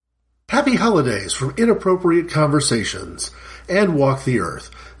Happy holidays from Inappropriate Conversations and Walk the Earth.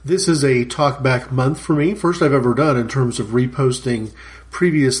 This is a talkback month for me, first I've ever done in terms of reposting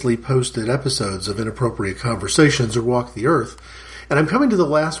previously posted episodes of Inappropriate Conversations or Walk the Earth, and I'm coming to the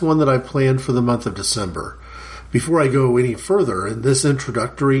last one that I planned for the month of December. Before I go any further in this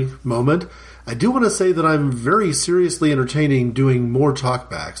introductory moment, I do want to say that I'm very seriously entertaining doing more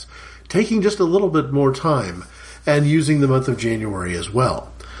talkbacks, taking just a little bit more time, and using the month of January as well.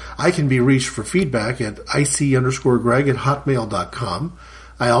 I can be reached for feedback at ic_greg@hotmail.com.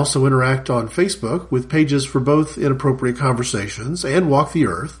 I also interact on Facebook with pages for both Inappropriate Conversations and Walk the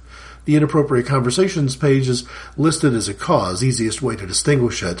Earth. The Inappropriate Conversations page is listed as a cause, easiest way to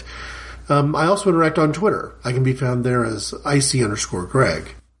distinguish it. I also interact on Twitter. I can be found there as ic_greg.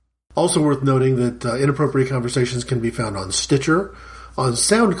 Also worth noting that Inappropriate Conversations can be found on Stitcher, on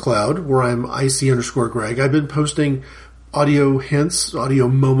SoundCloud, where I'm ic_greg. I've been posting audio hints, audio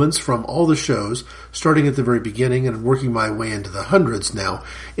moments from all the shows, starting at the very beginning and working my way into the hundreds now,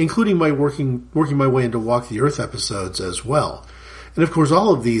 including my working my way into Walk the Earth episodes as well. And of course,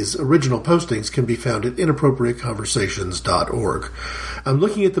 all of these original postings can be found at inappropriateconversations.org. I'm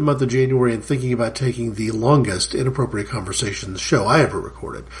looking at the month of January and thinking about taking the longest Inappropriate Conversations show I ever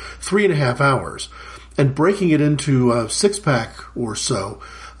recorded, 3.5 hours, and breaking it into a 6-pack or so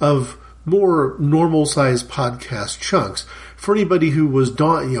of more normal-sized podcast chunks. For anybody who was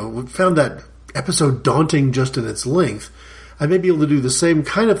found that episode daunting just in its length, I may be able to do the same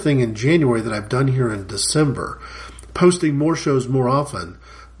kind of thing in January that I've done here in December, posting more shows more often,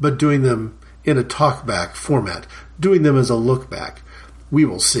 but doing them in a talkback format, doing them as a look back. We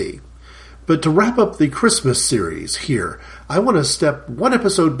will see. But to wrap up the Christmas series here, I want to step one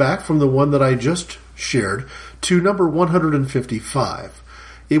episode back from the one that I just shared to number 155.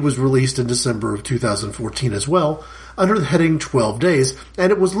 It was released in December of 2014 as well, under the heading 12 Days,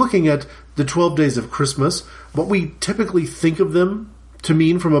 and it was looking at the 12 days of Christmas, what we typically think of them to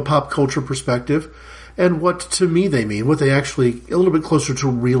mean from a pop culture perspective, and what to me they mean, what they actually, a little bit closer to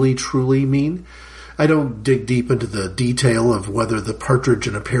really, truly mean. I don't dig deep into the detail of whether the partridge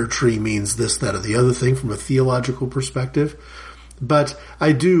in a pear tree means this, that, or the other thing from a theological perspective, but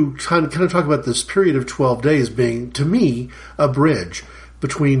I do kind of talk about this period of 12 days being, to me, a bridge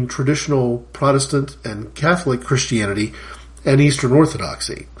between traditional Protestant and Catholic Christianity and Eastern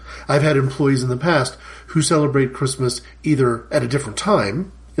Orthodoxy. I've had employees in the past who celebrate Christmas either at a different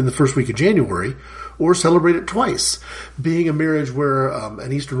time, in the first week of January, or celebrate it twice. Being a marriage where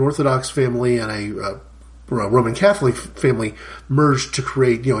an Eastern Orthodox family and a Roman Catholic family merged to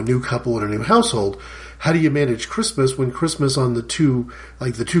create a new couple and a new household, how do you manage Christmas when Christmas on the two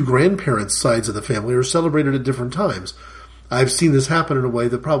grandparents' sides of the family are celebrated at different times? I've seen this happen in a way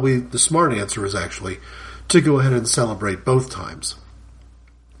that probably the smart answer is actually to go ahead and celebrate both times.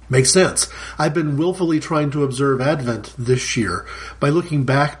 Makes sense. I've been willfully trying to observe Advent this year by looking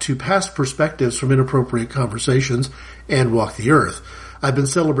back to past perspectives from Inappropriate Conversations and Walk the Earth. I've been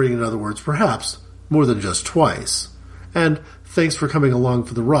celebrating, in other words, perhaps more than just twice. And thanks for coming along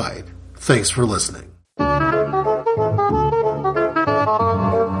for the ride. Thanks for listening.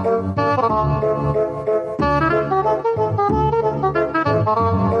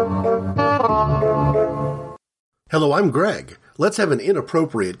 Hello, I'm Greg. Let's have an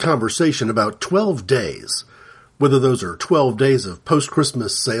inappropriate conversation about 12 days. Whether those are 12 days of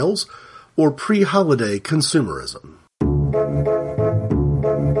post-Christmas sales or pre-holiday consumerism.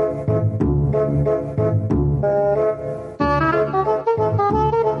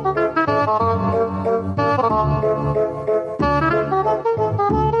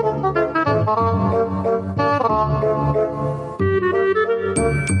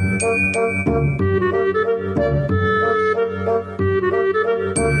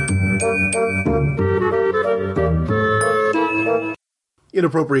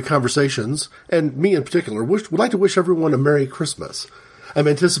 Inappropriate Conversations, and me in particular, would like to wish everyone a Merry Christmas. I'm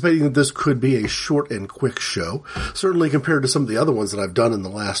anticipating that this could be a short and quick show, certainly compared to some of the other ones that I've done in the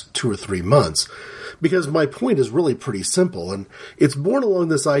last 2 or 3 months, because my point is really pretty simple, and it's born along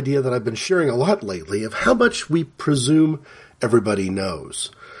this idea that I've been sharing a lot lately of how much we presume everybody knows.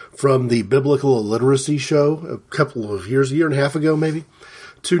 From the Biblical Illiteracy show a couple of years, a year and a half ago maybe,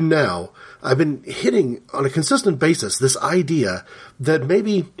 to now, I've been hitting on a consistent basis this idea that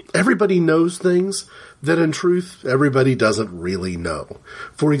maybe everybody knows things that in truth everybody doesn't really know.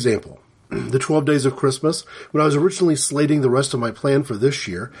 For example, the 12 Days of Christmas, when I was originally slating the rest of my plan for this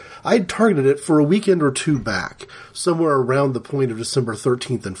year, I'd targeted it for a weekend or two back, somewhere around the point of December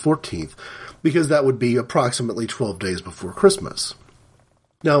 13th and 14th, because that would be approximately 12 days before Christmas.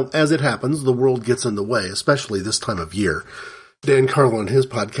 Now, as it happens, the world gets in the way, especially this time of year. Dan Carlin, in his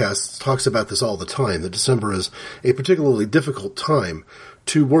podcast, talks about this all the time, that December is a particularly difficult time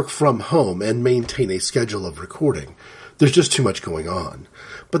to work from home and maintain a schedule of recording. There's just too much going on.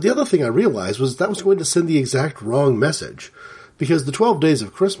 But the other thing I realized was that was going to send the exact wrong message. Because the 12 days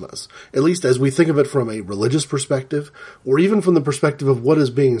of Christmas, at least as we think of it from a religious perspective, or even from the perspective of what is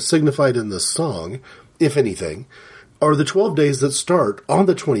being signified in this song, if anything, are the 12 days that start on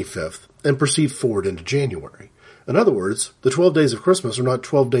the 25th and proceed forward into January. In other words, the 12 days of Christmas are not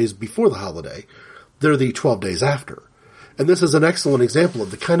 12 days before the holiday, they're the 12 days after. And this is an excellent example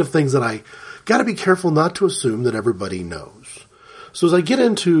of the kind of things that I gotta be careful not to assume that everybody knows. So as I get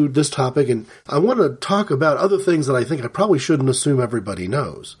into this topic, and I want to talk about other things that I think I probably shouldn't assume everybody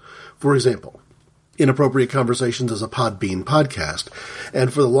knows. For example, Inappropriate Conversations is a Podbean podcast,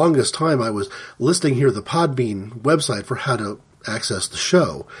 and for the longest time I was listing here the Podbean website for how to access the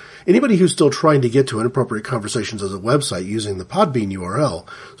show. Anybody who's still trying to get to Inappropriate Conversations as a website using the Podbean URL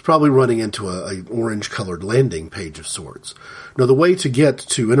is probably running into an orange-colored landing page of sorts. Now, the way to get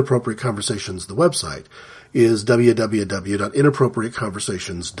to Inappropriate Conversations, the website, is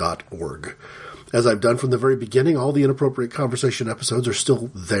www.inappropriateconversations.org. As I've done from the very beginning, all the Inappropriate Conversation episodes are still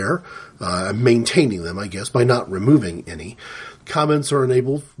there. I'm maintaining them, I guess, by not removing any. Comments are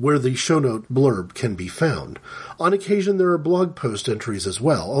enabled where the show note blurb can be found. On occasion, there are blog post entries as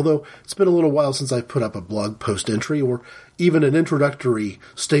well, although it's been a little while since I've put up a blog post entry or even an introductory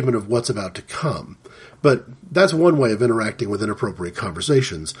statement of what's about to come. But that's one way of interacting with Inappropriate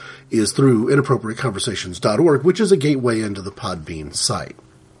Conversations, is through inappropriateconversations.org, which is a gateway into the Podbean site.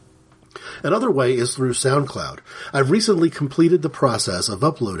 Another way is through SoundCloud. I've recently completed the process of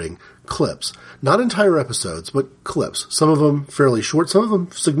uploading clips. Not entire episodes, but clips. Some of them fairly short, some of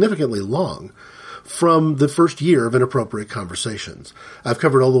them significantly long, from the first year of Inappropriate Conversations. I've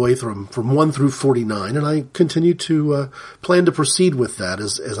covered all the way from 1 through 49, and I continue to plan to proceed with that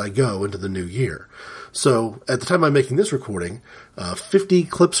as I go into the new year. So at the time I'm making this recording, 50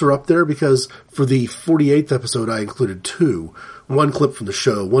 clips are up there because for the 48th episode I included 2. One clip from the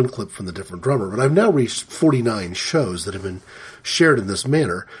show, one clip from the different drummer. But I've now reached 49 shows that have been shared in this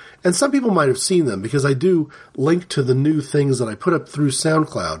manner. And some people might have seen them because I do link to the new things that I put up through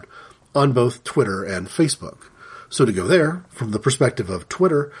SoundCloud on both Twitter and Facebook. So to go there, from the perspective of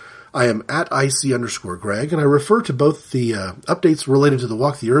Twitter, I am at IC_Greg, and I refer to both the updates related to the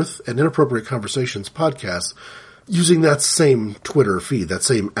Walk the Earth and Inappropriate Conversations podcasts using that same Twitter feed, that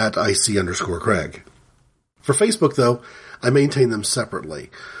same at IC_Greg. For Facebook, though, I maintain them separately.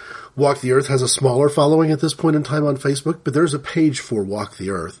 Walk the Earth has a smaller following at this point in time on Facebook, but there's a page for Walk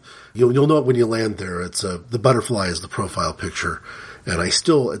the Earth. You'll know it when you land there. It's the butterfly is the profile picture. And I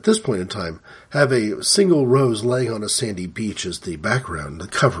still, at this point in time, have a single rose laying on a sandy beach as the background, the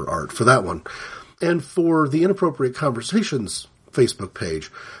cover art for that one. And for the Inappropriate Conversations Facebook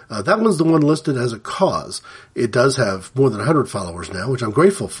page, that one's the one listed as a cause. It does have more than 100 followers now, which I'm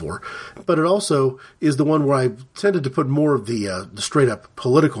grateful for, but it also is the one where I've tended to put more of the straight-up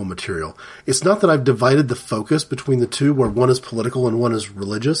political material. It's not that I've divided the focus between the two, where one is political and one is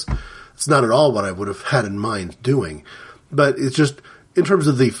religious. It's not at all what I would have had in mind doing, but it's just, in terms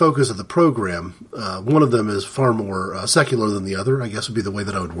of the focus of the program, one of them is far more secular than the other, I guess would be the way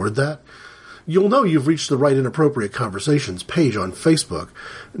that I would word that. You'll know you've reached the right Inappropriate Conversations page on Facebook,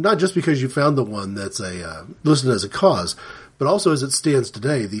 not just because you found the one that's listed as a cause, but also as it stands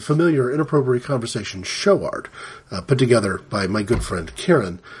today, the familiar Inappropriate Conversations show art, put together by my good friend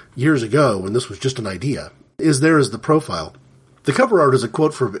Karen years ago when this was just an idea, is there as the profile. The cover art is a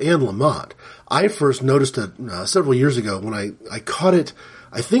quote from Anne Lamott. I first noticed it several years ago when I caught it,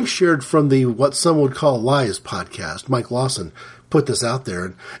 I think shared from the What Some Would Call Lies podcast. Mike Lawson put this out there.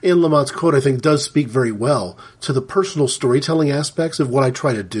 And Anne Lamott's quote, I think, does speak very well to the personal storytelling aspects of what I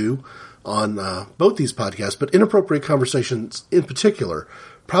try to do on both these podcasts, but Inappropriate Conversations in particular,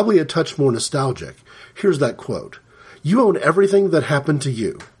 probably a touch more nostalgic. Here's that quote. "You own everything that happened to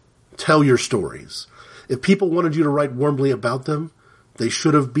you. Tell your stories. If people wanted you to write warmly about them, they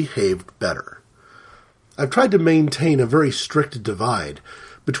should have behaved better." I've tried to maintain a very strict divide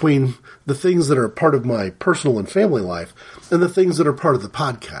between the things that are part of my personal and family life and the things that are part of the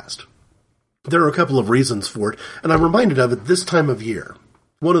podcast. There are a couple of reasons for it, and I'm reminded of it this time of year.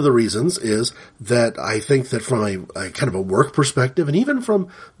 One of the reasons is that I think that from a kind of a work perspective, and even from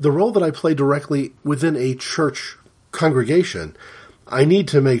the role that I play directly within a church congregation, I need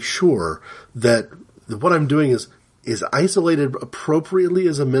to make sure that what I'm doing is isolated appropriately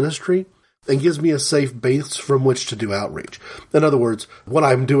as a ministry and gives me a safe base from which to do outreach. In other words, what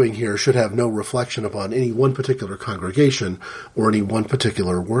I'm doing here should have no reflection upon any one particular congregation or any one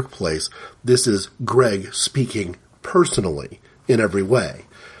particular workplace. This is Greg speaking personally in every way.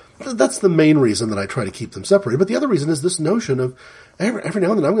 That's the main reason that I try to keep them separated. But the other reason is this notion of every now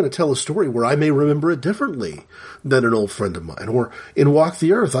and then I'm going to tell a story where I may remember it differently than an old friend of mine. Or in Walk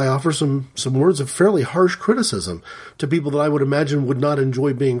the Earth, I offer some words of fairly harsh criticism to people that I would imagine would not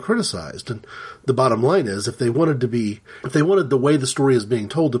enjoy being criticized. And the bottom line is, if they wanted the way the story is being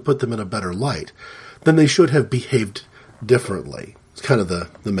told to put them in a better light, then they should have behaved differently. It's kind of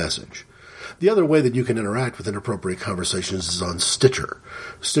the message. The other way that you can interact with Inappropriate Conversations is on Stitcher.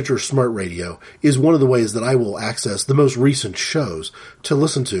 Stitcher Smart Radio is one of the ways that I will access the most recent shows to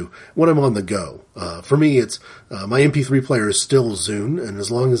listen to when I'm on the go. For me, it's my MP3 player is still Zune, and as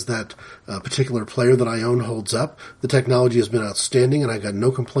long as that particular player that I own holds up, the technology has been outstanding, and I got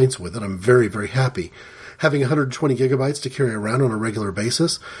no complaints with it. I'm very, very happy. Having 120 gigabytes to carry around on a regular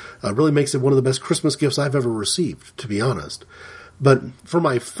basis really makes it one of the best Christmas gifts I've ever received, to be honest. But for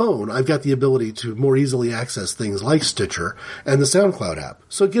my phone, I've got the ability to more easily access things like Stitcher and the SoundCloud app.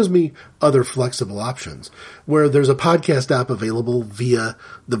 So it gives me other flexible options, where there's a podcast app available via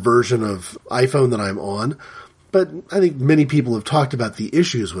the version of iPhone that I'm on. But I think many people have talked about the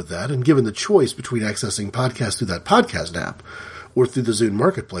issues with that, and given the choice between accessing podcasts through that podcast app or through the Zune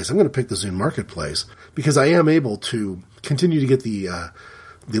Marketplace, I'm going to pick the Zune Marketplace because I am able to continue to get the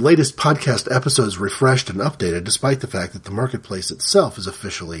latest podcast episodes refreshed and updated, despite the fact that the marketplace itself is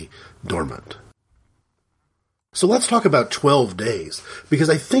officially dormant. So let's talk about 12 days, because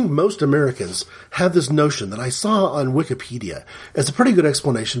I think most Americans have this notion that I saw on Wikipedia as a pretty good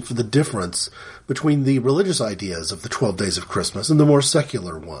explanation for the difference between the religious ideas of the 12 days of Christmas and the more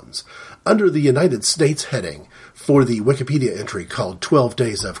secular ones. Under the United States heading for the Wikipedia entry called 12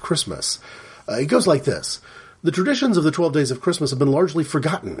 Days of Christmas, it goes like this. The traditions of the 12 Days of Christmas have been largely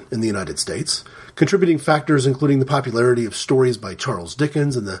forgotten in the United States, contributing factors including the popularity of stories by Charles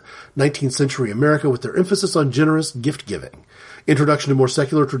Dickens in the 19th century America with their emphasis on generous gift-giving, introduction to more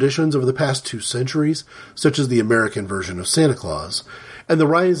secular traditions over the past 2 centuries, such as the American version of Santa Claus, and the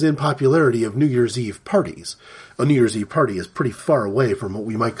rise in popularity of New Year's Eve parties. A New Year's Eve party is pretty far away from what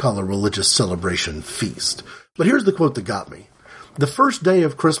we might call a religious celebration feast. But here's the quote that got me. The first day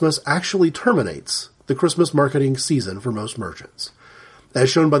of Christmas actually terminates the Christmas marketing season for most merchants, as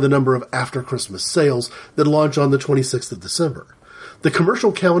shown by the number of after-Christmas sales that launch on the 26th of December. The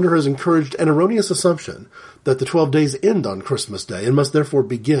commercial calendar has encouraged an erroneous assumption that the 12 days end on Christmas Day and must therefore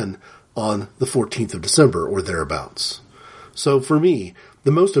begin on the 14th of December or thereabouts. So for me,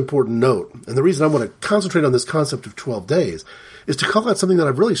 the most important note, and the reason I want to concentrate on this concept of 12 days, is to call out something that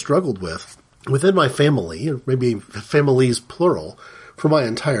I've really struggled with within my family, or maybe families plural, for my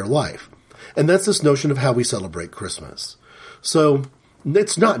entire life. And that's this notion of how we celebrate Christmas. So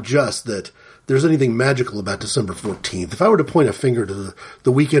it's not just that there's anything magical about December 14th. If I were to point a finger to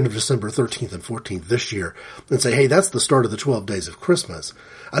the weekend of December 13th and 14th this year and say, hey, that's the start of the 12 days of Christmas,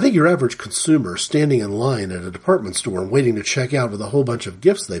 I think your average consumer standing in line at a department store and waiting to check out with a whole bunch of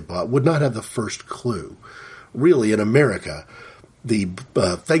gifts they bought would not have the first clue. Really, in America, the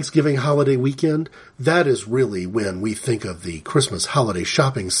Thanksgiving holiday weekend, that is really when we think of the Christmas holiday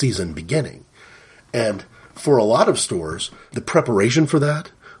shopping season beginning. And for a lot of stores, the preparation for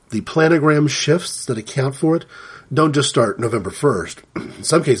that, the planogram shifts that account for it, don't just start November 1st. In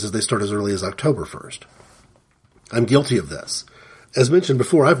some cases, they start as early as October 1st. I'm guilty of this. As mentioned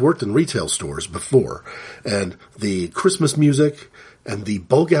before, I've worked in retail stores before, and the Christmas music and the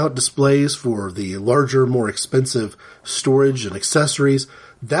bulk-out displays for the larger, more expensive storage and accessories,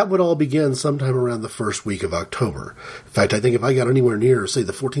 that would all begin sometime around the first week of October. In fact, I think if I got anywhere near, say,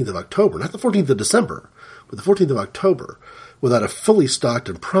 the 14th of October, not the 14th of December, but the 14th of October, without a fully stocked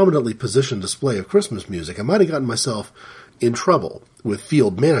and prominently positioned display of Christmas music, I might have gotten myself in trouble with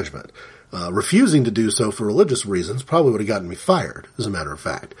field management. Refusing to do so for religious reasons probably would have gotten me fired, as a matter of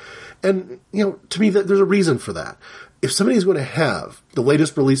fact. And, to me, there's a reason for that. If somebody's going to have the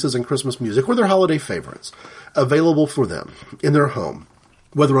latest releases in Christmas music or their holiday favorites available for them in their home,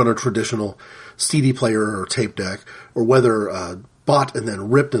 whether on a traditional CD player or tape deck, or whether bought and then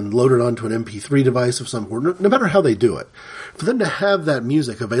ripped and loaded onto an MP3 device of some sort, no matter how they do it, for them to have that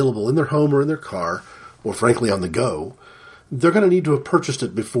music available in their home or in their car, or frankly on the go, they're going to need to have purchased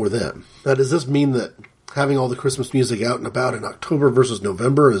it before then. Now, does this mean that having all the Christmas music out and about in October versus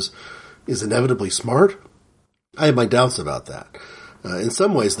November is inevitably smart? I have my doubts about that. In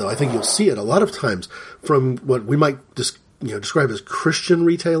some ways, though, I think you'll see it a lot of times from what we might describe as Christian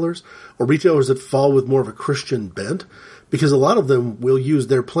retailers, or retailers that fall with more of a Christian bent, because a lot of them will use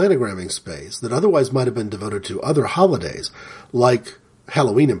their planogramming space that otherwise might have been devoted to other holidays, like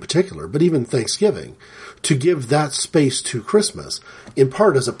Halloween in particular, but even Thanksgiving, to give that space to Christmas, in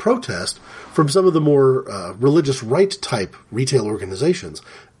part as a protest from some of the more religious right-type retail organizations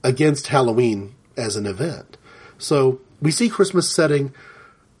against Halloween as an event. So we see Christmas setting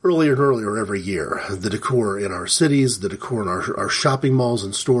earlier and earlier every year, the decor in our cities, the decor in our shopping malls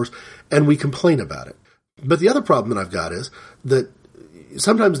and stores, and we complain about it. But the other problem that I've got is that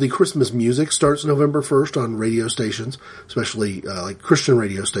sometimes the Christmas music starts November 1st on radio stations, especially like Christian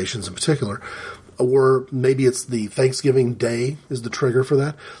radio stations in particular, or maybe it's the Thanksgiving Day is the trigger for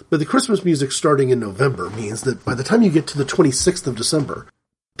that. But the Christmas music starting in November means that by the time you get to the 26th of December,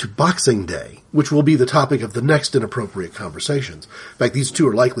 to Boxing Day, which will be the topic of the next Inappropriate Conversations. In fact, these two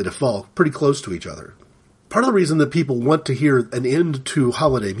are likely to fall pretty close to each other. Part of the reason that people want to hear an end to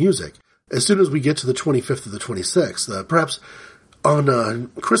holiday music, as soon as we get to the 25th or the 26th, perhaps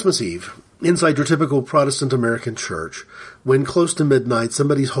on Christmas Eve, inside your typical Protestant American church, when close to midnight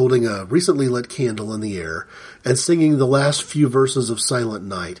somebody's holding a recently lit candle in the air and singing the last few verses of Silent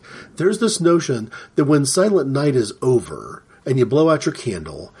Night, there's this notion that when Silent Night is over, and you blow out your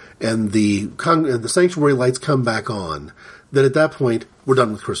candle, and the sanctuary lights come back on, that at that point, we're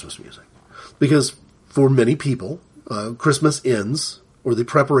done with Christmas music. Because for many people, Christmas ends, or the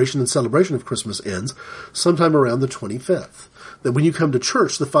preparation and celebration of Christmas ends, sometime around the 25th. That when you come to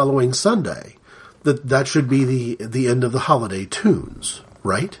church the following Sunday, that should be the end of the holiday tunes,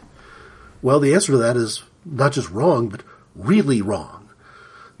 right? Well, the answer to that is not just wrong, but really wrong.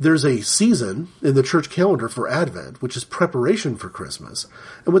 There's a season in the church calendar for Advent, which is preparation for Christmas.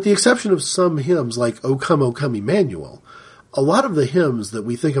 And with the exception of some hymns like O Come, Emmanuel, a lot of the hymns that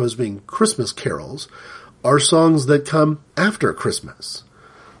we think of as being Christmas carols are songs that come after Christmas.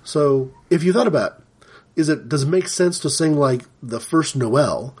 So if you thought about, does it make sense to sing like the first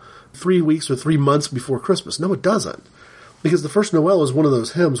Noel 3 weeks or 3 months before Christmas? No, it doesn't. Because the first Noel is one of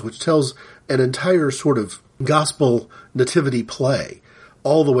those hymns which tells an entire sort of gospel nativity play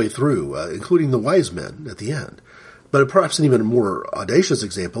all the way through, including the wise men at the end. But perhaps an even more audacious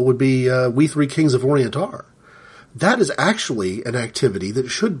example would be We Three Kings of Orient Are. That is actually an activity that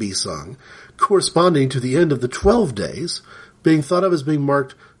should be sung corresponding to the end of the 12 days, being thought of as being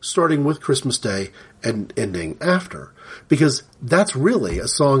marked starting with Christmas Day and ending after. Because that's really a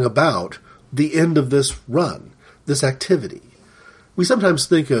song about the end of this run, this activity. We sometimes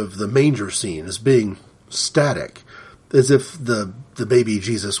think of the manger scene as being static, as if the baby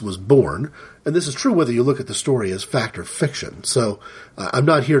Jesus was born. And this is true whether you look at the story as fact or fiction. So I'm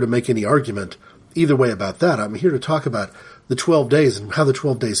not here to make any argument either way about that. I'm here to talk about the 12 days and how the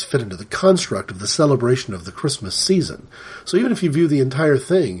 12 days fit into the construct of the celebration of the Christmas season. So even if you view the entire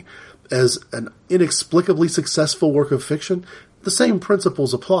thing as an inexplicably successful work of fiction, the same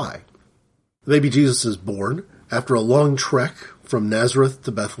principles apply. The baby Jesus is born after a long trek from Nazareth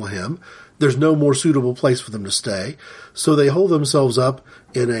to Bethlehem. There's no more suitable place for them to stay, so they hold themselves up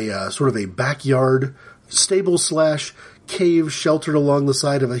in a sort of a backyard stable/cave sheltered along the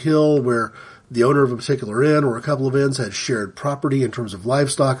side of a hill where the owner of a particular inn or a couple of inns had shared property in terms of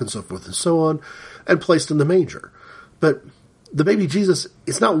livestock and so forth and so on, and placed in the manger. But the baby Jesus,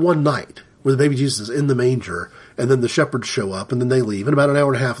 it's not one night where the baby Jesus is in the manger, and then the shepherds show up, and then they leave. And about an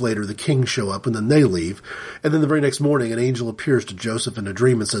hour and a half later, the kings show up, and then they leave. And then the very next morning, an angel appears to Joseph in a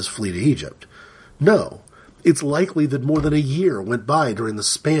dream and says, "Flee to Egypt." No. It's likely that more than a year went by during the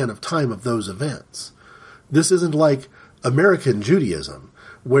span of time of those events. This isn't like American Judaism,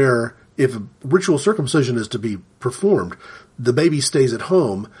 where if ritual circumcision is to be performed, the baby stays at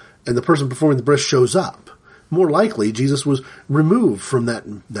home, and the person performing the bris shows up. More likely, Jesus was removed from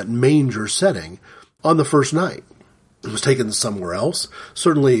that manger setting on the first night. It was taken somewhere else.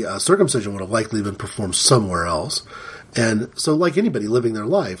 Certainly, circumcision would have likely been performed somewhere else. And so, like anybody living their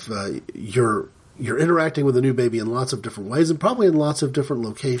life, you're interacting with a new baby in lots of different ways and probably in lots of different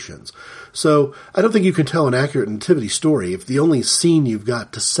locations. So I don't think you can tell an accurate nativity story if the only scene you've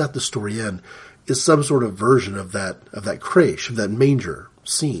got to set the story in is some sort of version of that creche, of that manger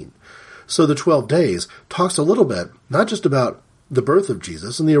scene. So the 12 days talks a little bit, not just about the birth of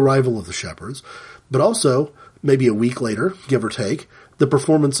Jesus and the arrival of the shepherds, but also, maybe a week later, give or take, the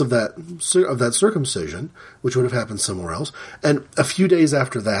performance of that circumcision, which would have happened somewhere else. And a few days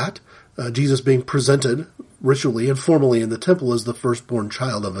after that, Jesus being presented ritually and formally in the temple as the firstborn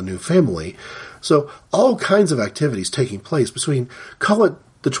child of a new family. So all kinds of activities taking place between, call it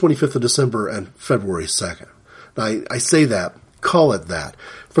the 25th of December and February 2nd. Now, I say that, call it that,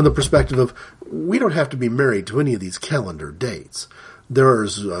 from the perspective of we don't have to be married to any of these calendar dates.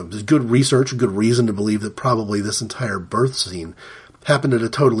 There's good research, good reason to believe that probably this entire birth scene happened at a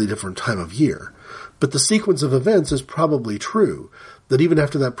totally different time of year. But the sequence of events is probably true, that even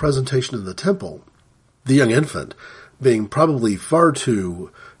after that presentation in the temple, the young infant, being probably far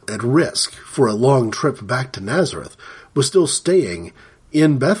too at risk for a long trip back to Nazareth, was still staying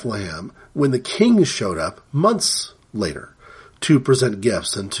in Bethlehem when the king showed up months later to present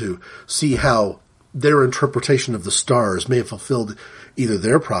gifts and to see how their interpretation of the stars may have fulfilled either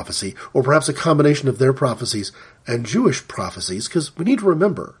their prophecy or perhaps a combination of their prophecies and Jewish prophecies, because we need to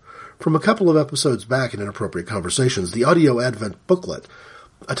remember, from a couple of episodes back in Inappropriate Conversations, the audio Advent booklet,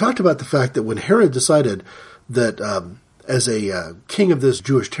 I talked about the fact that when Herod decided that as a king of this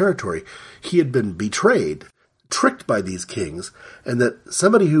Jewish territory, he had been betrayed, tricked by these kings, and that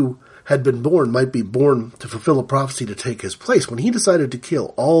somebody who had been born might be born to fulfill a prophecy to take his place. When he decided to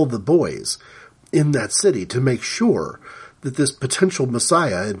kill all the boys in that city to make sure that this potential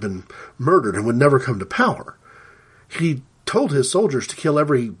Messiah had been murdered and would never come to power, he told his soldiers to kill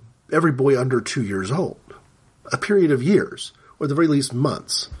every boy under 2 years old. A period of years, or at the very least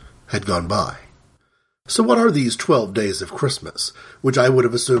months, had gone by. So what are these 12 days of Christmas, which I would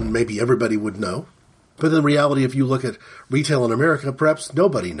have assumed maybe everybody would know? But in reality, if you look at retail in America, perhaps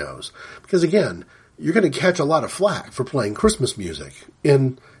nobody knows. Because again, you're going to catch a lot of flack for playing Christmas music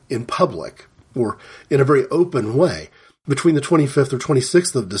in public, or in a very open way, between the 25th or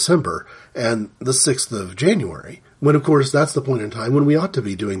 26th of December and the 6th of January, when of course that's the point in time when we ought to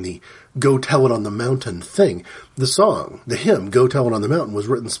be doing the Go Tell It on the Mountain thing. The song, the hymn, Go Tell It on the Mountain, was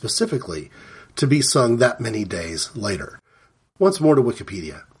written specifically to be sung that many days later. Once more to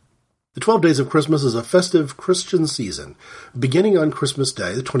Wikipedia. The 12 Days of Christmas is a festive Christian season, beginning on Christmas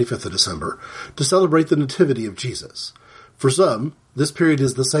Day, the 25th of December, to celebrate the Nativity of Jesus. For some, this period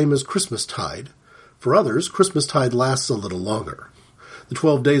is the same as Christmastide. For others, Christmastide lasts a little longer. The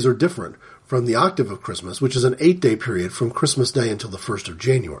 12 days are different from the octave of Christmas, which is an 8-day period from Christmas Day until the 1st of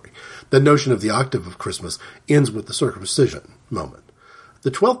January. The notion of the octave of Christmas ends with the circumcision moment.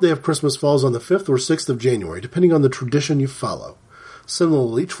 The 12th day of Christmas falls on the 5th or 6th of January, depending on the tradition you follow.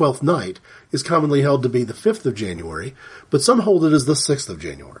 Similarly, Twelfth Night is commonly held to be the 5th of January, but some hold it as the 6th of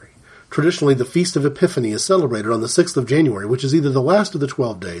January. Traditionally, the Feast of Epiphany is celebrated on the 6th of January, which is either the last of the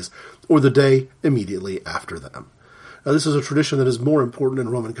 12 days or the day immediately after them. Now, this is a tradition that is more important in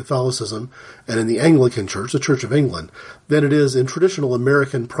Roman Catholicism and in the Anglican Church, the Church of England, than it is in traditional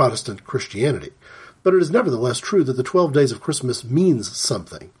American Protestant Christianity. But it is nevertheless true that the 12 days of Christmas means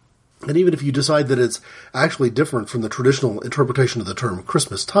something. And even if you decide that it's actually different from the traditional interpretation of the term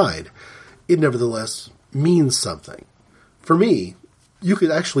Christmastide, it nevertheless means something. For me, you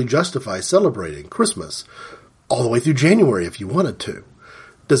could actually justify celebrating Christmas all the way through January if you wanted to.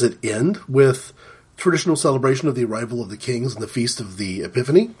 Does it end with traditional celebration of the arrival of the kings and the Feast of the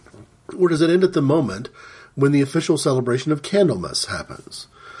Epiphany? Or does it end at the moment when the official celebration of Candlemas happens?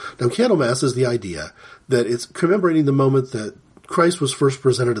 Now, Candlemas is the idea that it's commemorating the moment that Christ was first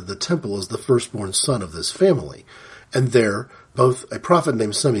presented at the temple as the firstborn son of this family. And there, both a prophet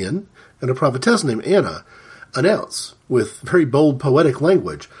named Simeon and a prophetess named Anna announce with very bold poetic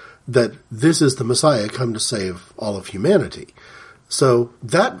language that this is the Messiah come to save all of humanity. So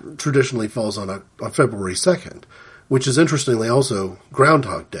that traditionally falls on February 2nd, which is interestingly also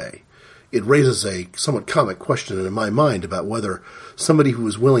Groundhog Day. It raises a somewhat comic question in my mind about whether somebody who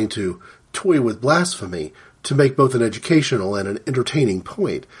is willing to toy with blasphemy to make both an educational and an entertaining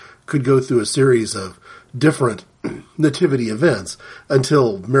point could go through a series of different nativity events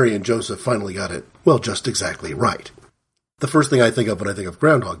until Mary and Joseph finally got it, well, just exactly right. The first thing I think of when I think of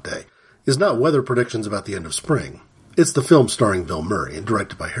Groundhog Day is not weather predictions about the end of spring. It's the film starring Bill Murray and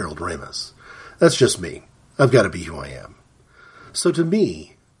directed by Harold Ramis. That's just me. I've got to be who I am. So to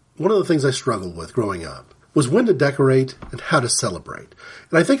me, one of the things I struggled with growing up was when to decorate and how to celebrate.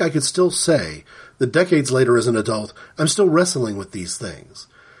 And I think I could still say that decades later as an adult, I'm still wrestling with these things.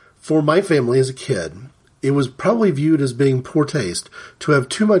 For my family as a kid, it was probably viewed as being poor taste to have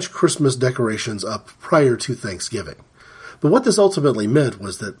too much Christmas decorations up prior to Thanksgiving. But what this ultimately meant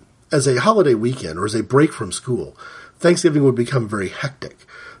was that as a holiday weekend or as a break from school, Thanksgiving would become very hectic.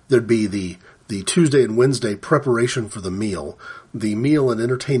 There'd be the Tuesday and Wednesday preparation for the meal and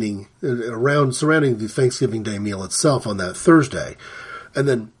entertaining surrounding the Thanksgiving Day meal itself on that Thursday. And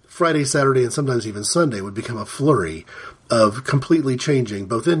then Friday, Saturday, and sometimes even Sunday would become a flurry of completely changing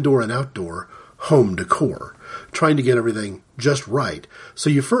both indoor and outdoor home decor, trying to get everything just right. So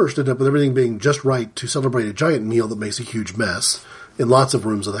you first end up with everything being just right to celebrate a giant meal that makes a huge mess in lots of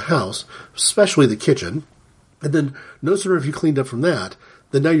rooms of the house, especially the kitchen. And then no sooner have you cleaned up from that,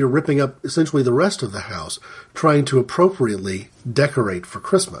 then now you're ripping up essentially the rest of the house, trying to appropriately decorate for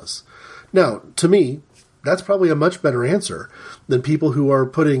Christmas. Now, to me, that's probably a much better answer than people who are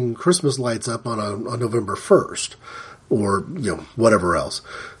putting Christmas lights up on November 1st or, whatever else.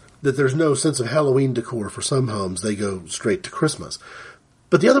 that there's no sense of Halloween decor for some homes. They go straight to Christmas.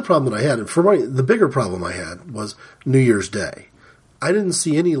 But the other problem that I had, and the bigger problem I had, was New Year's Day. I didn't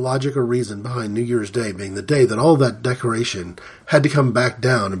see any logic or reason behind New Year's Day being the day that all that decoration had to come back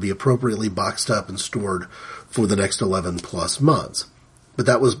down and be appropriately boxed up and stored for the next 11 plus months. But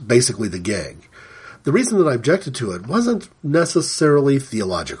that was basically the gig. The reason that I objected to it wasn't necessarily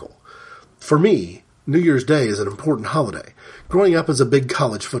theological. For me, New Year's Day is an important holiday. Growing up as a big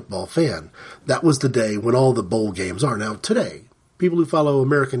college football fan, that was the day when all the bowl games are. Now today, people who follow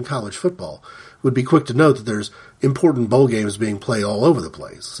American college football would be quick to note that there's important bowl games being played all over the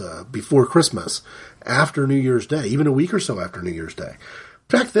place, before Christmas, after New Year's Day, even a week or so after New Year's Day.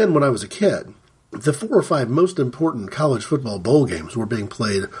 Back then, when I was a kid, the 4 or 5 most important college football bowl games were being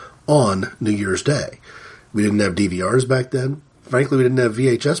played on New Year's Day. We didn't have DVRs back then. Frankly, we didn't have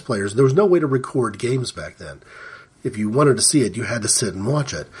VHS players. There was no way to record games back then. If you wanted to see it, you had to sit and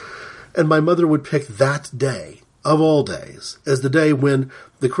watch it. And my mother would pick that day, of all days, as the day when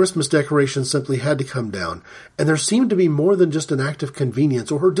the Christmas decorations simply had to come down, and there seemed to be more than just an act of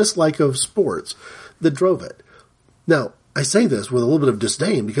convenience or her dislike of sports that drove it. Now, I say this with a little bit of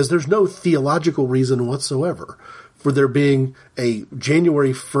disdain because there's no theological reason whatsoever for there being a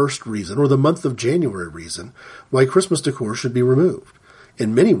January 1st reason or the month of January reason why Christmas decor should be removed.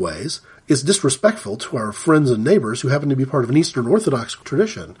 In many ways, it's disrespectful to our friends and neighbors who happen to be part of an Eastern Orthodox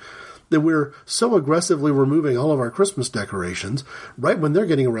tradition that we're so aggressively removing all of our Christmas decorations right when they're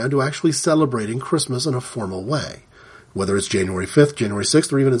getting around to actually celebrating Christmas in a formal way. Whether it's January 5th, January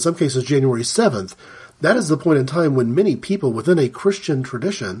 6th, or even in some cases January 7th, that is the point in time when many people within a Christian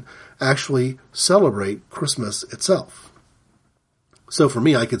tradition actually celebrate Christmas itself. So for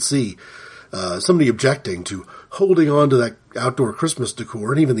me, I could see somebody objecting to holding on to that outdoor Christmas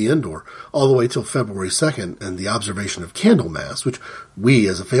decor and even the indoor all the way till February 2nd and the observation of Candlemas, which we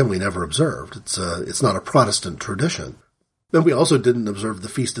as a family never observed. It's not a Protestant tradition. And we also didn't observe the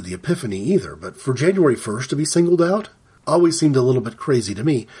Feast of the Epiphany either, but for January 1st to be singled out always seemed a little bit crazy to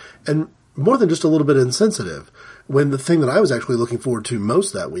me, and more than just a little bit insensitive, when the thing that I was actually looking forward to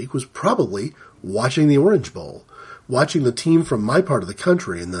most that week was probably watching the Orange Bowl, watching the team from my part of the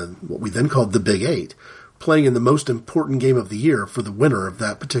country in what we then called the Big Eight, playing in the most important game of the year for the winner of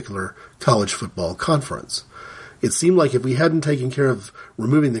that particular college football conference. It seemed like if we hadn't taken care of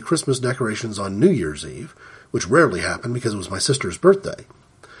removing the Christmas decorations on New Year's Eve, which rarely happened because it was my sister's birthday,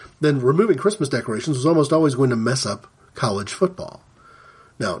 then removing Christmas decorations was almost always going to mess up college football.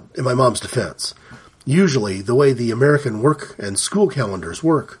 Now, in my mom's defense, usually the way the American work and school calendars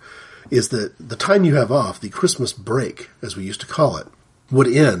work is that the time you have off, the Christmas break, as we used to call it, would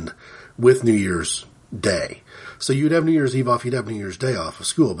end with New Year's Day. So you'd have New Year's Eve off, you'd have New Year's Day off of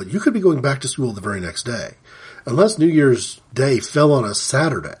school, but you could be going back to school the very next day. Unless New Year's Day fell on a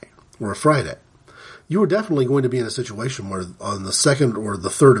Saturday or a Friday, you were definitely going to be in a situation where on the 2nd or the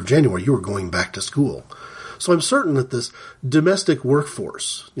 3rd of January, you were going back to school. So I'm certain that this domestic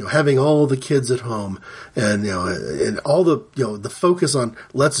workforce, having all the kids at home and, and all the, the focus on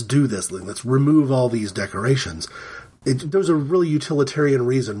let's do this thing, let's remove all these decorations. There was a really utilitarian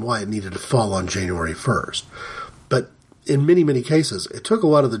reason why it needed to fall on January 1st. But in many, many cases, it took a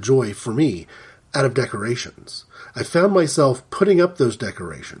lot of the joy for me out of decorations. I found myself putting up those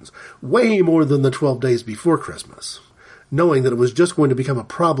decorations way more than the 12 days before Christmas, knowing that it was just going to become a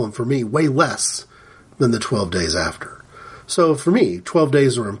problem for me way less than the 12 days after. So for me, 12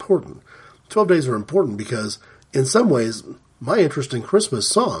 days are important. 12 days are important because, in some ways, my interest in Christmas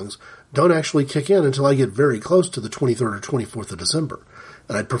songs don't actually kick in until I get very close to the 23rd or 24th of December.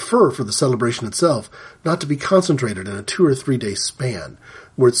 And I'd prefer for the celebration itself not to be concentrated in a 2 or 3 day span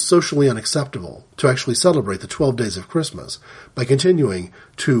where it's socially unacceptable to actually celebrate the 12 days of Christmas by continuing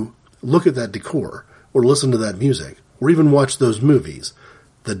to look at that decor or listen to that music or even watch those movies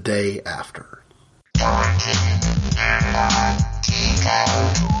the day after.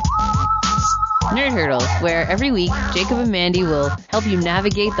 Nerd Hurdles, where every week Jacob and Mandy will help you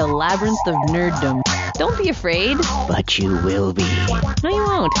navigate the labyrinth of nerddom. Don't be afraid. But you will be. No, you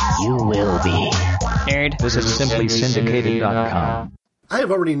won't. You will be. Nerd. Visit simplysyndicated.com. I have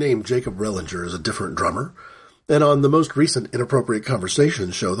already named Jacob Rellinger as a different drummer, and on the most recent Inappropriate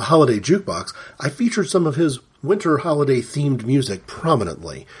Conversations show, The Holiday Jukebox, I featured some of his winter holiday-themed music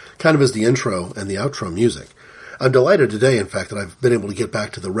prominently, kind of as the intro and the outro music. I'm delighted today, in fact, that I've been able to get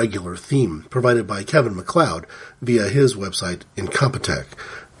back to the regular theme provided by Kevin MacLeod via his website, Incompetech.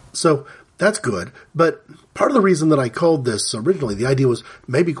 So, That's good, but part of the reason that I called this originally, the idea was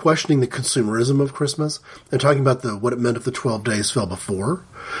maybe questioning the consumerism of Christmas and talking about what it meant if the 12 days fell before,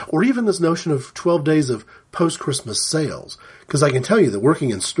 or even this notion of 12 days of post-Christmas sales. Because I can tell you that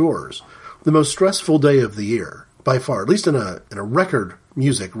working in stores, the most stressful day of the year, by far, at least in a record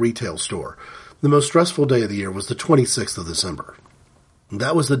music retail store, the most stressful day of the year was the 26th of December. And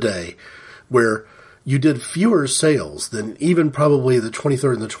that was the day where you did fewer sales than even probably the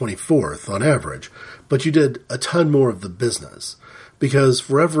 23rd and the 24th on average, but you did a ton more of the business. Because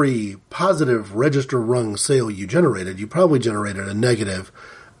for every positive register rung sale you generated, you probably generated a negative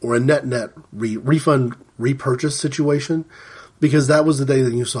or a net refund repurchase situation, because that was the day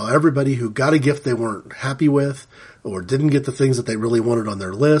that you saw everybody who got a gift they weren't happy with, or didn't get the things that they really wanted on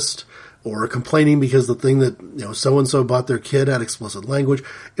their list, or complaining because the thing that, so-and-so bought their kid had explicit language.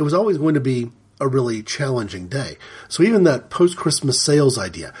 It was always going to be a really challenging day. So even that post-Christmas sales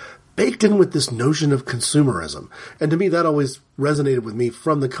idea, baked in with this notion of consumerism. And to me, that always resonated with me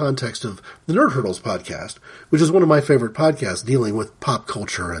from the context of the Nerd Hurdles podcast, which is one of my favorite podcasts dealing with pop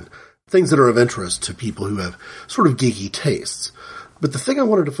culture and things that are of interest to people who have sort of geeky tastes. But the thing I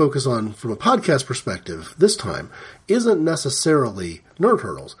wanted to focus on from a podcast perspective this time isn't necessarily Nerd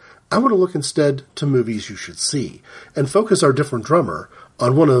Hurdles. I want to look instead to movies you should see and focus our different drummer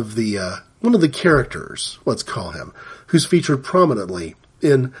on one of the characters, let's call him, who's featured prominently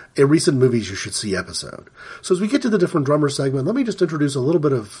in a recent Movies You Should See episode. So as we get to the different drummer segment, let me just introduce a little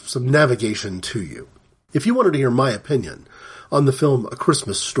bit of some navigation to you. If you wanted to hear my opinion on the film A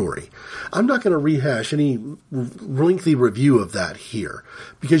Christmas Story, I'm not going to rehash any lengthy review of that here,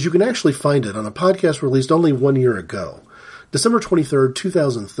 because you can actually find it on a podcast released only 1 year ago. December 23rd,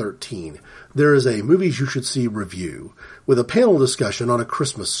 2013, there is a Movies You Should See review with a panel discussion on A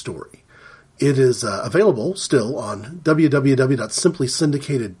Christmas Story. It is available still on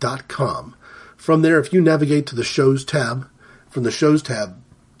www.simplysyndicated.com. From there, if you navigate to the Shows tab, from the Shows tab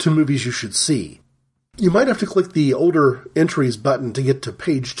to Movies You Should See, you might have to click the Older Entries button to get to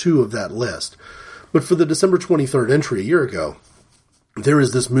page 2 of that list. But for the December 23rd entry a year ago, there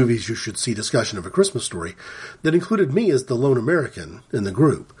is this Movies You Should See discussion of A Christmas Story that included me as the lone American in the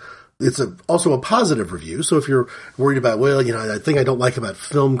group. It's also a positive review, so if you're worried about, I think I don't like about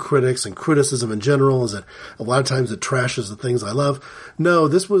film critics and criticism in general is that a lot of times it trashes the things I love. No,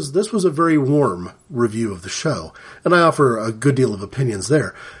 this was a very warm review of the show, and I offer a good deal of opinions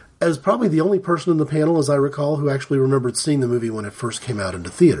there. As probably the only person in the panel, as I recall, who actually remembered seeing the movie when it first came out into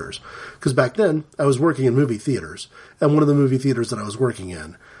theaters. Because back then, I was working in movie theaters, and one of the movie theaters that I was working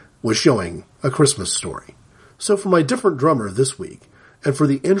in was showing A Christmas Story. So for my different drummer this week, and for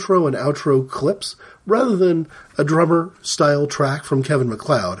the intro and outro clips, rather than a drummer-style track from Kevin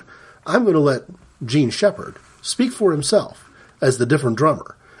MacLeod, I'm going to let Gene Shepard speak for himself as the different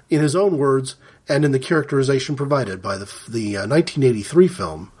drummer, in his own words and in the characterization provided by the 1983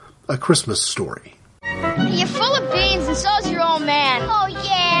 film A Christmas Story. You're full of beans and so's your old man. Oh,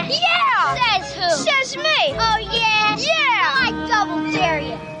 yeah? Yeah! Says who? Says me. Oh, yeah? Yeah! I double dare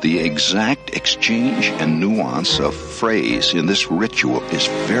you. The exact exchange and nuance of phrase in this ritual is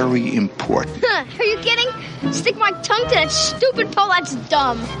very important. Are you kidding? Stick my tongue to that stupid pole, that's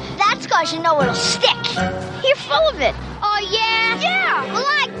dumb. That's because you know it'll stick. You're full of it. Oh, yeah? Yeah! Well,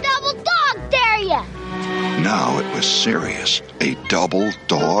 I double dog dare you. Now it was serious. A double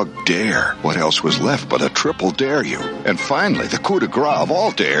dog dare. What else was left but a triple dare you? And finally, the coup de grace of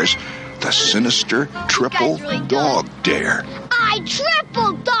all dares, the sinister triple dog dare. I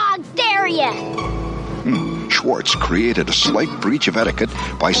triple dog dare you. Schwartz created a slight breach of etiquette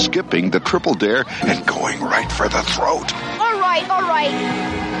by skipping the triple dare and going right for the throat. All right.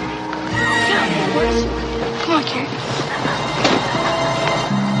 Come on, Karen.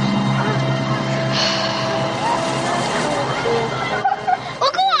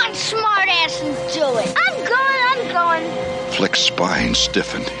 Well, go on, smartass, and do it. I'm going. Flick's spine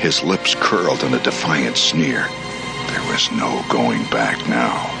stiffened, his lips curled in a defiant sneer. There was no going back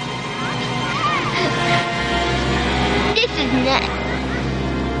now. This is nuts.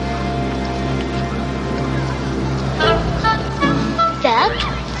 Duck.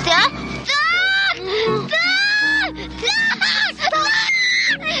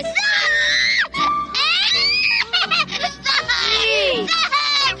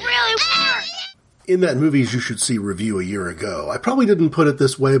 In that Movies You Should See review a year ago, I probably didn't put it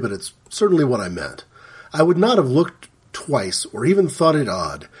this way, but it's certainly what I meant. I would not have looked twice or even thought it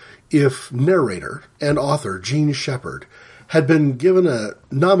odd if narrator and author Gene Shepard had been given a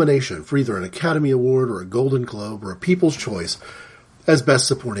nomination for either an Academy Award or a Golden Globe or a People's Choice as Best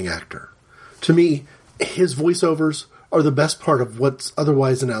Supporting Actor. To me, his voiceovers are the best part of what's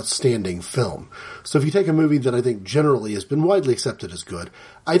otherwise an outstanding film. So if you take a movie that I think generally has been widely accepted as good,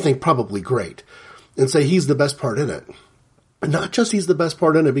 I think probably great, and say he's the best part in it. And not just he's the best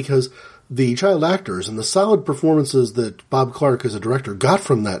part in it because the child actors and the solid performances that Bob Clark as a director got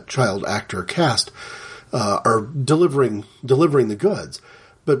from that child actor cast are delivering the goods,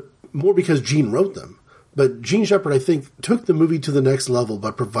 but more because Gene wrote them. But Gene Shepard, I think, took the movie to the next level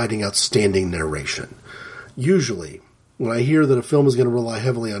by providing outstanding narration. Usually, when I hear that a film is going to rely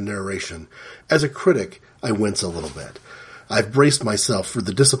heavily on narration, as a critic, I wince a little bit. I've braced myself for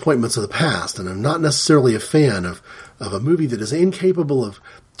the disappointments of the past, and I'm not necessarily a fan of a movie that is incapable of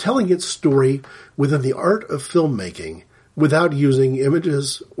telling its story within the art of filmmaking without using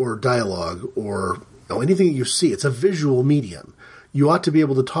images or dialogue or anything that you see. It's a visual medium. You ought to be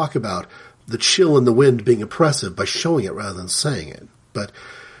able to talk about the chill in the wind being oppressive by showing it rather than saying it. But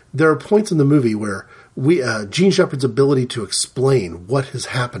there are points in the movie where Gene Shepard's ability to explain what is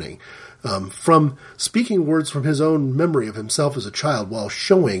happening, from speaking words from his own memory of himself as a child while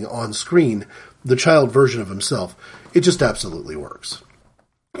showing on screen the child version of himself, it just absolutely works.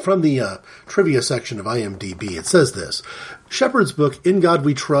 From the trivia section of IMDb, it says this: Shepard's book, In God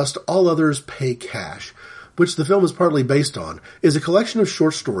We Trust, All Others Pay Cash, which the film is partly based on, is a collection of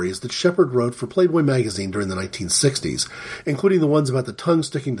short stories that Shepard wrote for Playboy magazine during the 1960s, including the ones about the tongue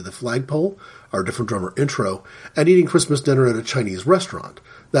sticking to the flagpole, our Different Drummer intro, and eating Christmas dinner at a Chinese restaurant.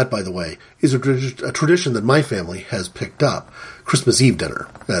 That, by the way, is a tradition that my family has picked up. Christmas Eve dinner,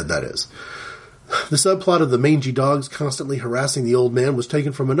 that is. The subplot of the mangy dogs constantly harassing the old man was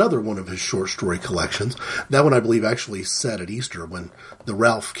taken from another one of his short story collections. That one, I believe, actually set at Easter when the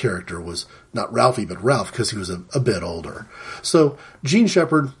Ralph character was not Ralphie, but Ralph, because he was a bit older. So, Gene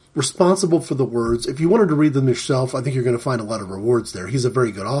Shepard, responsible for the words. If you wanted to read them yourself, I think you're going to find a lot of rewards there. He's a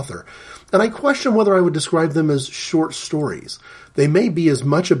very good author. And I question whether I would describe them as short stories. They may be as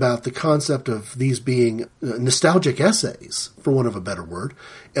much about the concept of these being nostalgic essays, for want of a better word.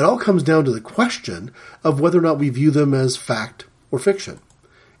 It all comes down to the question of whether or not we view them as fact or fiction.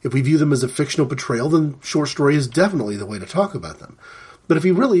 If we view them as a fictional portrayal, then short story is definitely the way to talk about them. But if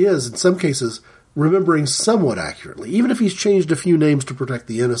he really is, in some cases, remembering somewhat accurately, even if he's changed a few names to protect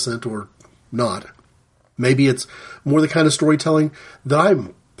the innocent or not, maybe it's more the kind of storytelling that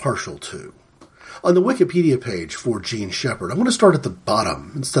I'm partial to. On the Wikipedia page for Gene Shepard, I want to start at the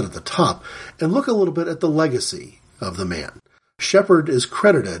bottom instead of the top and look a little bit at the legacy of the man. Shepard is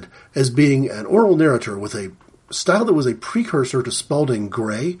credited as being an oral narrator with a style that was a precursor to Spalding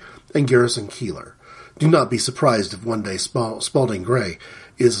Gray and Garrison Keillor. Do not be surprised if one day Spalding Gray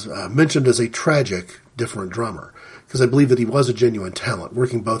is mentioned as a tragic, different drummer, because I believe that he was a genuine talent,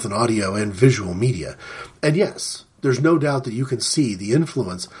 working both in audio and visual media. And yes, there's no doubt that you can see the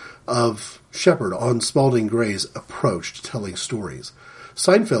influence of Shepard on Spalding Gray's approach to telling stories.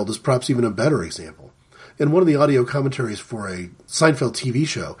 Seinfeld is perhaps even a better example. In one of the audio commentaries for a Seinfeld TV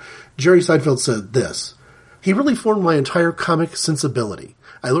show, Jerry Seinfeld said this: "He really formed my entire comic sensibility.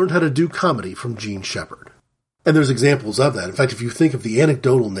 I learned how to do comedy from Gene Shepard." And there's examples of that. In fact, if you think of the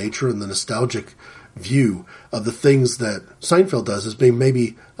anecdotal nature and the nostalgic view of the things that Seinfeld does as being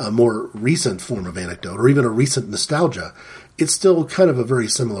maybe a more recent form of anecdote or even a recent nostalgia, it's still kind of a very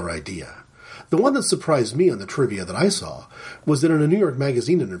similar idea. The one that surprised me on the trivia that I saw was that in a New York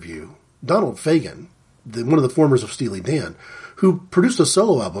Magazine interview, Donald Fagen, one of the formers of Steely Dan, who produced a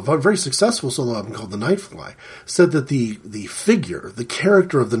solo album, a very successful solo album called The Nightfly, said that the figure, the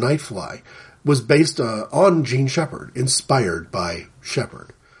character of the Nightfly, was based on Gene Shepard, inspired by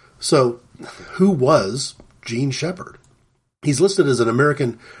Shepard. So, who was Gene Shepard? He's listed as an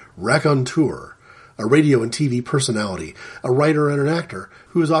American raconteur, a radio and TV personality, a writer and an actor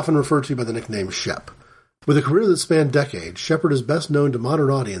who is often referred to by the nickname Shep. With a career that spanned decades, Shepard is best known to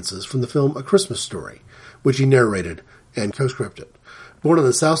modern audiences from the film A Christmas Story, which he narrated and co-scripted. Born on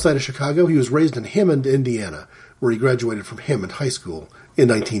the south side of Chicago, he was raised in Hammond, Indiana, where he graduated from Hammond High School in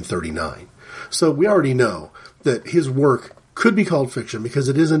 1939. So we already know that his work could be called fiction because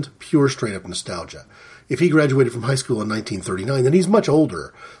it isn't pure straight-up nostalgia. If he graduated from high school in 1939, then he's much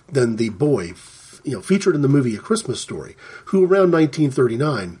older than the boy featured in the movie A Christmas Story, who around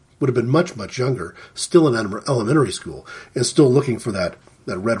 1939 would have been much, much younger, still in elementary school, and still looking for that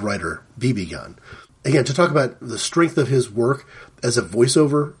Red Ryder BB gun. Again, to talk about the strength of his work as a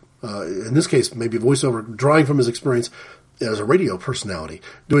voiceover, in this case, maybe a voiceover drawing from his experience as a radio personality,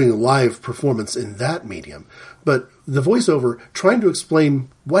 doing a live performance in that medium. But the voiceover trying to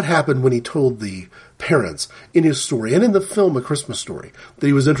explain what happened when he told the parents in his story and in the film A Christmas Story that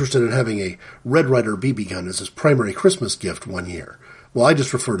he was interested in having a Red Ryder BB gun as his primary Christmas gift one year. Well, I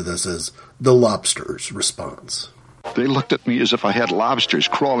just refer to this as the lobster's response. They looked at me as if I had lobsters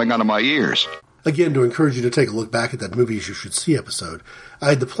crawling out of my ears. Again, to encourage you to take a look back at that Movies You Should See episode, I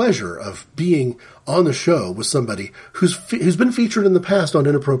had the pleasure of being on the show with somebody who's been featured in the past on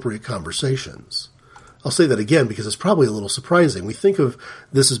Inappropriate Conversations. I'll say that again because it's probably a little surprising. We think of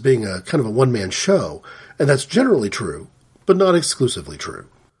this as being a kind of a one-man show, and that's generally true, but not exclusively true.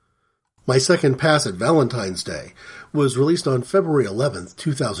 My second pass at Valentine's Day was released on February 11th,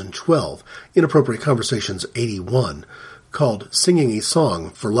 2012, Inappropriate Conversations 81, called Singing a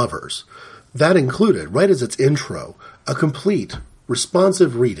Song for Lovers. That included, right as its intro, a complete,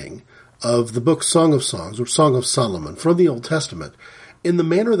 responsive reading of the book Song of Songs, or Song of Solomon, from the Old Testament, in the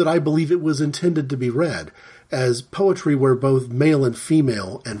manner that I believe it was intended to be read, as poetry where both male and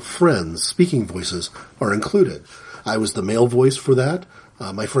female and friends speaking voices are included. I was the male voice for that.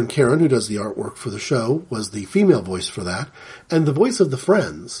 My friend Karen, who does the artwork for the show, was the female voice for that. And the voice of the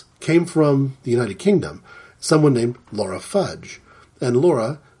friends came from the United Kingdom, someone named Laura Fudge. And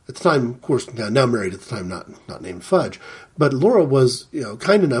Laura, at the time, of course, now married at the time, not named Fudge, but Laura was,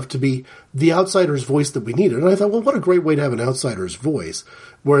 kind enough to be the outsider's voice that we needed. And I thought, well, what a great way to have an outsider's voice,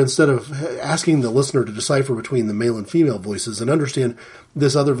 where instead of asking the listener to decipher between the male and female voices and understand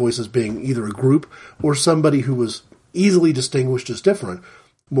this other voice as being either a group or somebody who was easily distinguished as different,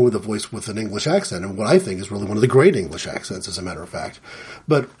 with a voice with an English accent, and what I think is really one of the great English accents, as a matter of fact.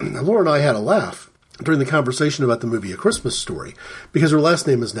 But Laura and I had a laugh during the conversation about the movie A Christmas Story, because her last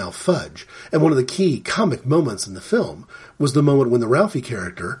name is now Fudge. And one of the key comic moments in the film was the moment when the Ralphie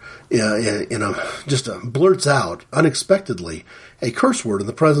character blurts out, unexpectedly, a curse word in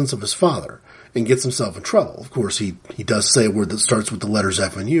the presence of his father and gets himself in trouble. Of course, he does say a word that starts with the letters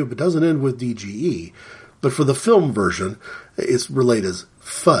F and U, but doesn't end with DGE. But for the film version, it's relayed as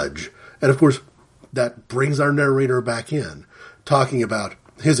Fudge. And of course, that brings our narrator back in, talking about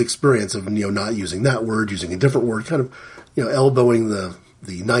his experience of, not using that word, using a different word, kind of, elbowing the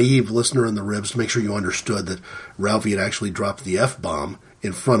naive listener in the ribs to make sure you understood that Ralphie had actually dropped the F-bomb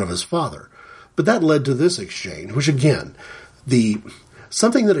in front of his father. But that led to this exchange, which again,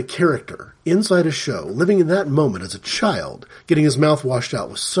 something that a character inside a show, living in that moment as a child, getting his mouth washed out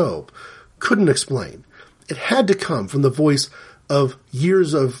with soap, couldn't explain. It had to come from the voice of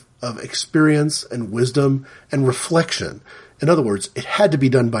years of experience and wisdom and reflection. In other words, it had to be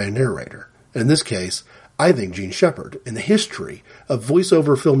done by a narrator. And in this case, I think Gene Shepard, in the history of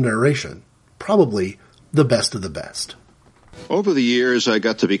voiceover film narration, probably the best of the best. Over the years, I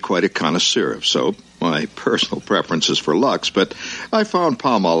got to be quite a connoisseur of soap. My personal preference is for Lux, but I found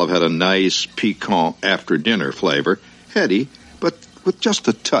Palmolive had a nice, piquant after-dinner flavor, heady, but with just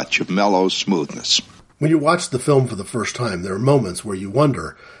a touch of mellow smoothness. When you watch the film for the first time, there are moments where you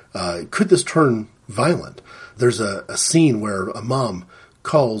wonder, could this turn violent? There's a scene where a mom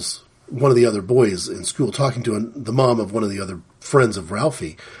calls one of the other boys in school, talking to the mom of one of the other friends of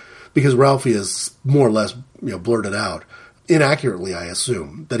Ralphie, because Ralphie is more or less, blurted out, inaccurately, I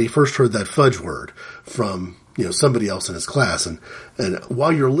assume, that he first heard that fudge word from, somebody else in his class. And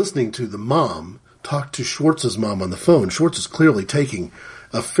while you're listening to the mom talk to Schwartz's mom on the phone, Schwartz is clearly taking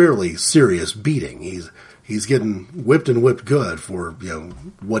a fairly serious beating. He's getting whipped and whipped good for,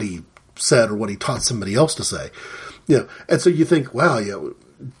 what he said or what he taught somebody else to say. And so you think, wow,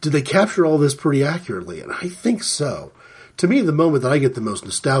 did they capture all this pretty accurately? And I think so. To me, the moment that I get the most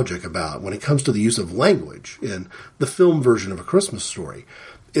nostalgic about when it comes to the use of language in the film version of A Christmas Story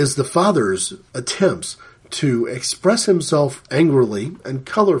is the father's attempts to express himself angrily and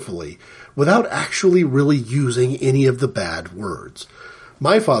colorfully without actually really using any of the bad words.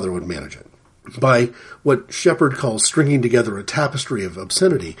 My father would manage it by what Shepard calls stringing together a tapestry of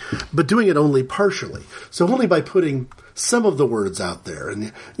obscenity, but doing it only partially. So only by putting some of the words out there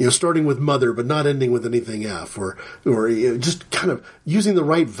and, starting with mother, but not ending with anything F, or just kind of using the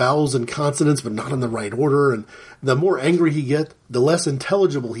right vowels and consonants, but not in the right order. And the more angry he get, the less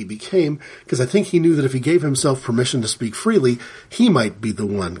intelligible he became, because I think he knew that if he gave himself permission to speak freely, he might be the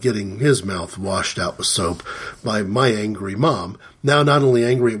one getting his mouth washed out with soap by my angry mom. Now not only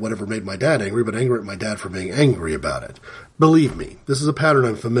angry at whatever made my dad angry, but angry at my dad for being angry about it. Believe me, this is a pattern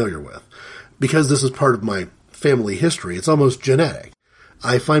I'm familiar with. Because this is part of my family history, it's almost genetic.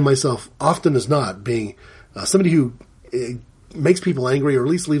 I find myself often as not being somebody who makes people angry or at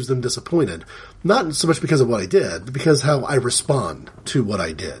least leaves them disappointed. Not so much because of what I did, but because how I respond to what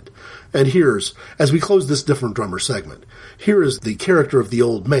I did. And here's, as we close this Different Drummer segment, here is the character of the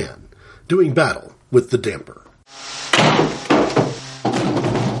old man doing battle with the damper.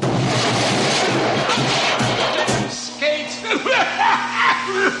 Skates!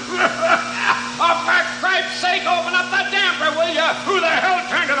 For Christ's sake, open up the damper, will you? Who the hell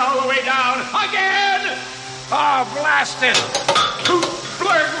turned it all the way down? Again! Oh, blasted! Toot,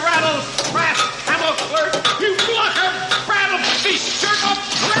 blurg, rattle, crash, camel, blurg, you blocker, rattle, beast, jerk up,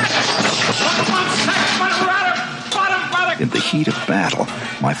 rat! In the heat of battle,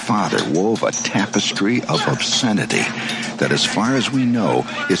 my father wove a tapestry of obscenity that, as far as we know,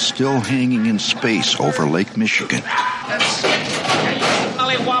 is still hanging in space over Lake Michigan.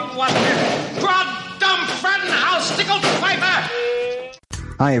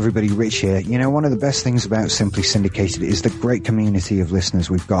 Hi everybody, Rich here. You know, one of the best things about Simply Syndicated is the great community of listeners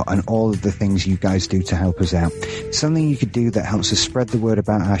we've got and all of the things you guys do to help us out. Something you could do that helps us spread the word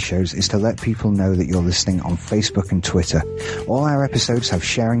about our shows is to let people know that you're listening on Facebook and Twitter. All our episodes have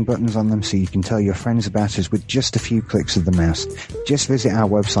sharing buttons on them so you can tell your friends about us with just a few clicks of the mouse. Just visit our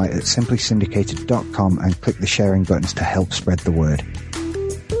website at simplysyndicated.com and click the sharing buttons to help spread the word.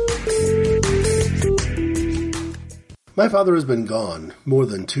 My father has been gone more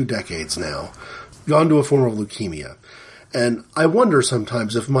than 2 decades now, gone to a form of leukemia, and I wonder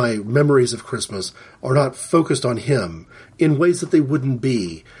sometimes if my memories of Christmas are not focused on him in ways that they wouldn't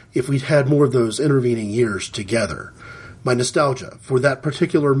be if we'd had more of those intervening years together. My nostalgia for that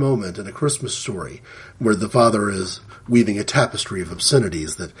particular moment in A Christmas Story, where the father is weaving a tapestry of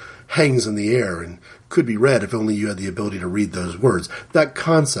obscenities that hangs in the air and could be read if only you had the ability to read those words, that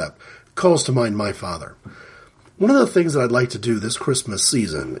concept calls to mind my father. One of the things that I'd like to do this Christmas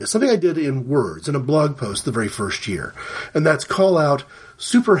season is something I did in words in a blog post the very first year, and that's call out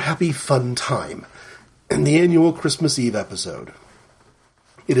Super Happy Fun Time in the annual Christmas Eve episode.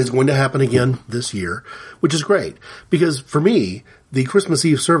 It is going to happen again this year, which is great, because for me, the Christmas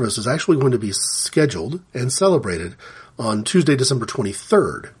Eve service is actually going to be scheduled and celebrated on Tuesday, December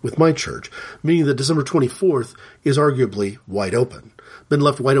 23rd with my church, meaning that December 24th is arguably wide open. Been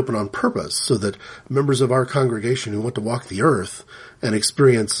left wide open on purpose so that members of our congregation who want to walk the earth and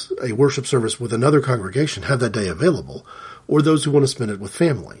experience a worship service with another congregation have that day available, or those who want to spend it with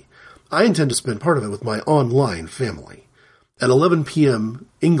family. I intend to spend part of it with my online family. At 11 p.m.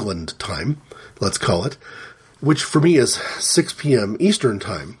 England time, let's call it, which for me is 6 p.m. Eastern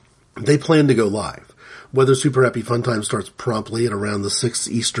time, they plan to go live. Whether Super Happy Fun Time starts promptly at around the 6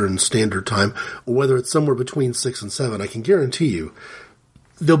 Eastern Standard Time, or whether it's somewhere between 6 and 7, I can guarantee you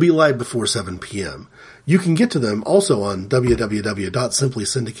they'll be live before 7 p.m. You can get to them also on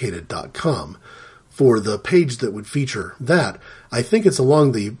www.simplysyndicated.com. For the page that would feature that, I think it's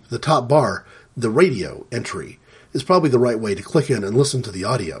along the top bar, the radio entry is probably the right way to click in and listen to the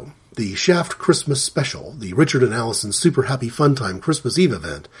audio. The Shaft Christmas Special, the Richard and Allison Super Happy Fun Time Christmas Eve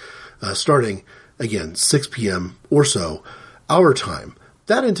event, starting, again, 6 p.m. or so, our time.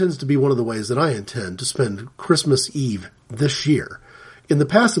 That intends to be one of the ways that I intend to spend Christmas Eve this year. In the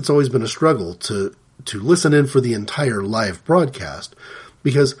past, it's always been a struggle to listen in for the entire live broadcast,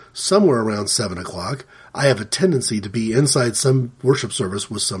 because somewhere around 7 o'clock, I have a tendency to be inside some worship service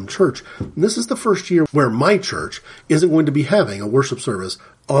with some church. And this is the first year where my church isn't going to be having a worship service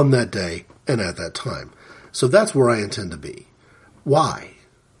on that day and at that time. So that's where I intend to be. Why?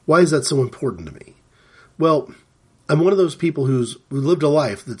 Why is that so important to me? Well, I'm one of those people who lived a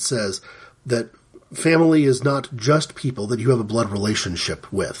life that says that family is not just people that you have a blood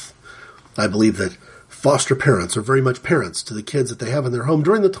relationship with. I believe that foster parents are very much parents to the kids that they have in their home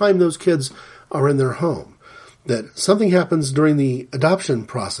during the time those kids are in their home. That something happens during the adoption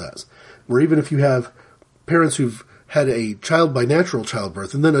process, where even if you have parents who've had a child by natural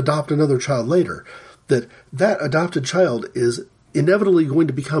childbirth and then adopt another child later, that adopted child is inevitably going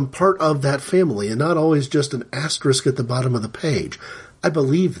to become part of that family and not always just an asterisk at the bottom of the page. I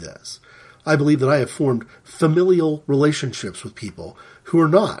believe this. I believe that I have formed familial relationships with people who are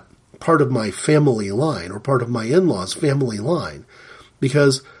not part of my family line or part of my in-laws' family line,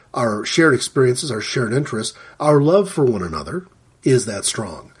 because our shared experiences, our shared interests, our love for one another is that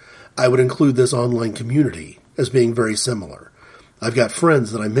strong. I would include this online community as being very similar. I've got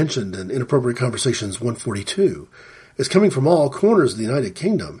friends that I mentioned in Inappropriate Conversations 142 as coming from all corners of the United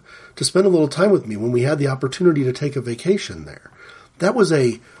Kingdom to spend a little time with me when we had the opportunity to take a vacation there. That was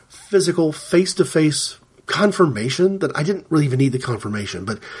a physical, face-to-face confirmation that I didn't really even need the confirmation,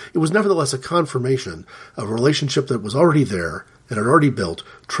 but it was nevertheless a confirmation of a relationship that was already there and had already built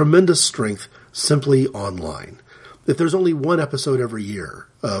tremendous strength simply online. If there's only one episode every year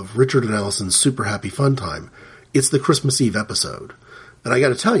of Richard and Allison's Super Happy Fun Time, it's the Christmas Eve episode. And I got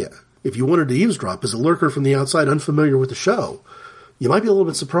to tell you, if you wanted to eavesdrop as a lurker from the outside unfamiliar with the show, you might be a little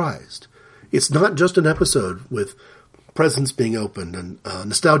bit surprised. It's not just an episode with presents being opened and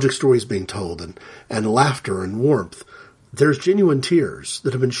nostalgic stories being told and laughter and warmth. There's genuine tears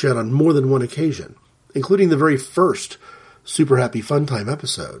that have been shed on more than one occasion, including the very first Super Happy Fun Time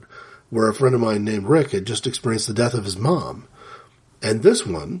episode, where a friend of mine named Rick had just experienced the death of his mom. And this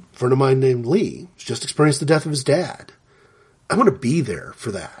one, a friend of mine named Lee, has just experienced the death of his dad. I want to be there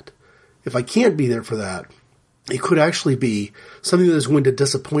for that. If I can't be there for that, it could actually be something that is going to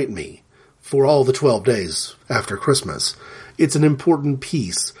disappoint me for all the 12 days after Christmas. It's an important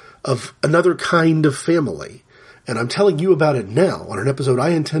piece of another kind of family. And I'm telling you about it now on an episode I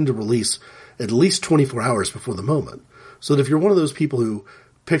intend to release at least 24 hours before the moment. So that if you're one of those people who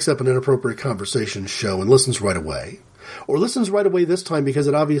picks up an Inappropriate Conversation show and listens right away, or listens right away this time because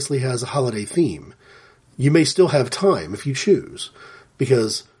it obviously has a holiday theme, you may still have time if you choose.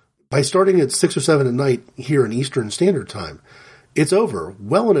 Because by starting at 6 or 7 at night here in Eastern Standard Time, it's over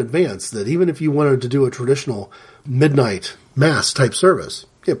well in advance that even if you wanted to do a traditional midnight mass type service,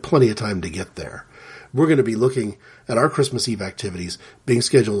 you have plenty of time to get there. We're going to be looking at our Christmas Eve activities being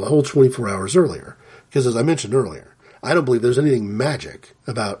scheduled a whole 24 hours earlier. Because as I mentioned earlier, I don't believe there's anything magic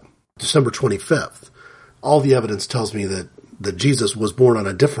about December 25th. All the evidence tells me that Jesus was born on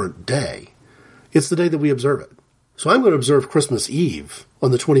a different day. It's the day that we observe it. So I'm going to observe Christmas Eve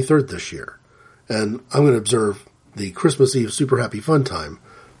on the 23rd this year. And I'm going to observe the Christmas Eve Super Happy Fun Time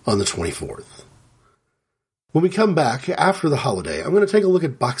on the 24th. When we come back after the holiday, I'm going to take a look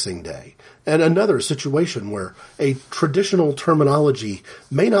at Boxing Day and another situation where a traditional terminology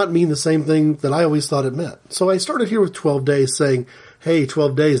may not mean the same thing that I always thought it meant. So I started here with 12 days saying, hey,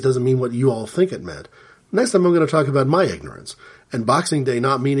 12 days doesn't mean what you all think it meant. Next time I'm going to talk about my ignorance and Boxing Day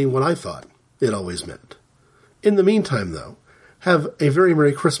not meaning what I thought it always meant. In the meantime, though, have a very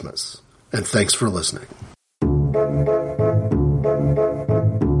Merry Christmas, and thanks for listening.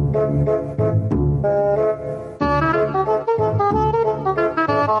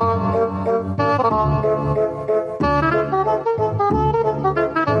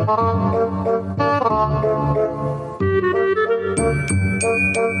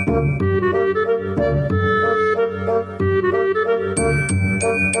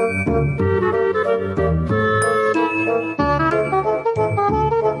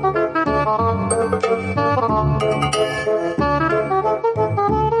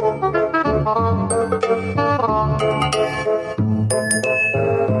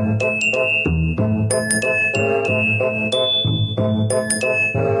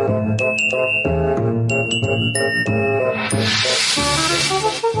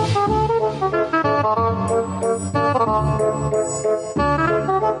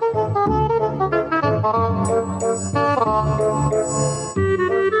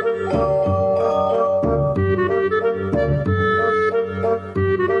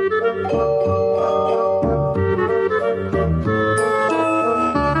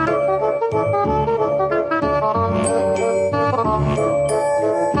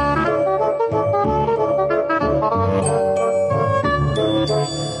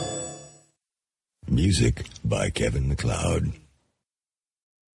 Music by Kevin MacLeod.